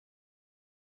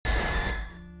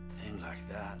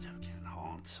that can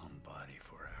haunt somebody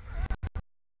forever.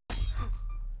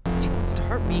 She wants to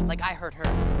hurt me like I hurt her.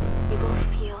 You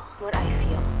both feel what I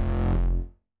feel.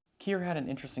 Keir had an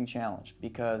interesting challenge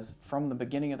because from the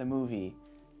beginning of the movie,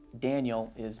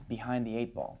 Daniel is behind the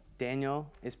 8 ball. Daniel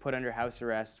is put under house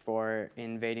arrest for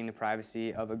invading the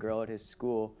privacy of a girl at his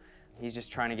school. He's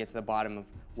just trying to get to the bottom of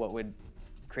what would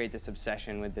create this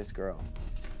obsession with this girl.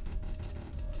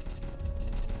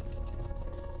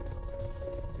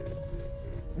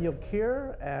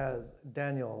 Keir as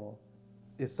Daniel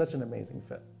is such an amazing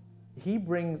fit. He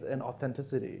brings an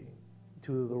authenticity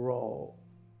to the role.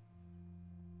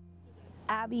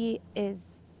 Abby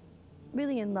is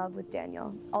really in love with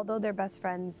Daniel, although they're best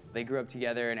friends. They grew up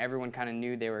together and everyone kind of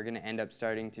knew they were going to end up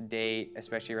starting to date,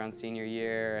 especially around senior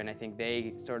year, and I think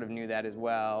they sort of knew that as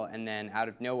well. And then out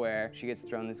of nowhere, she gets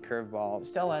thrown this curveball.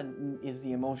 Stella is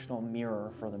the emotional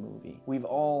mirror for the movie. We've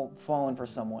all fallen for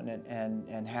someone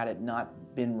and had it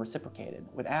not been reciprocated.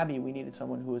 With Abby, we needed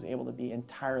someone who was able to be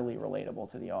entirely relatable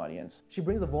to the audience. She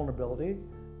brings a vulnerability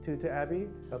to Abby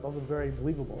that's also very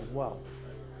believable as well.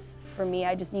 For me,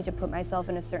 I just need to put myself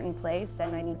in a certain place,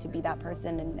 and I need to be that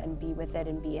person and be with it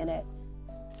and be in it.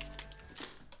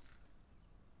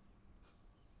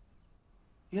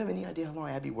 You have any idea how long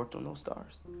Abby worked on those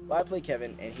stars? Well, I play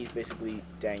Kevin, and he's basically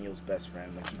Daniel's best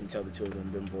friend. Like, you can tell the two of them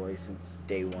have been boys since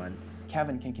day one.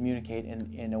 Kevin can communicate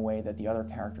in a way that the other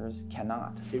characters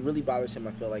cannot. It really bothers him,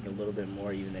 I feel like, a little bit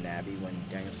more even than Abby when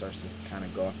Daniel starts to kind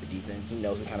of go off the deep end. He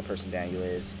knows what kind of person Daniel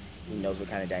is. He knows what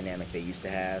kind of dynamic they used to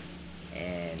have,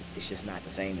 and it's just not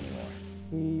the same anymore.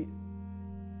 He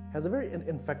has a very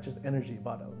infectious energy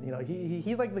about him.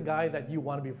 He's like the guy that you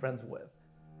want to be friends with.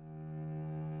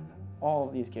 All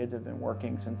of these kids have been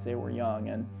working since they were young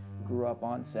and grew up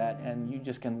on set, and you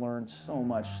just can learn so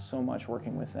much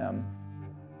working with them.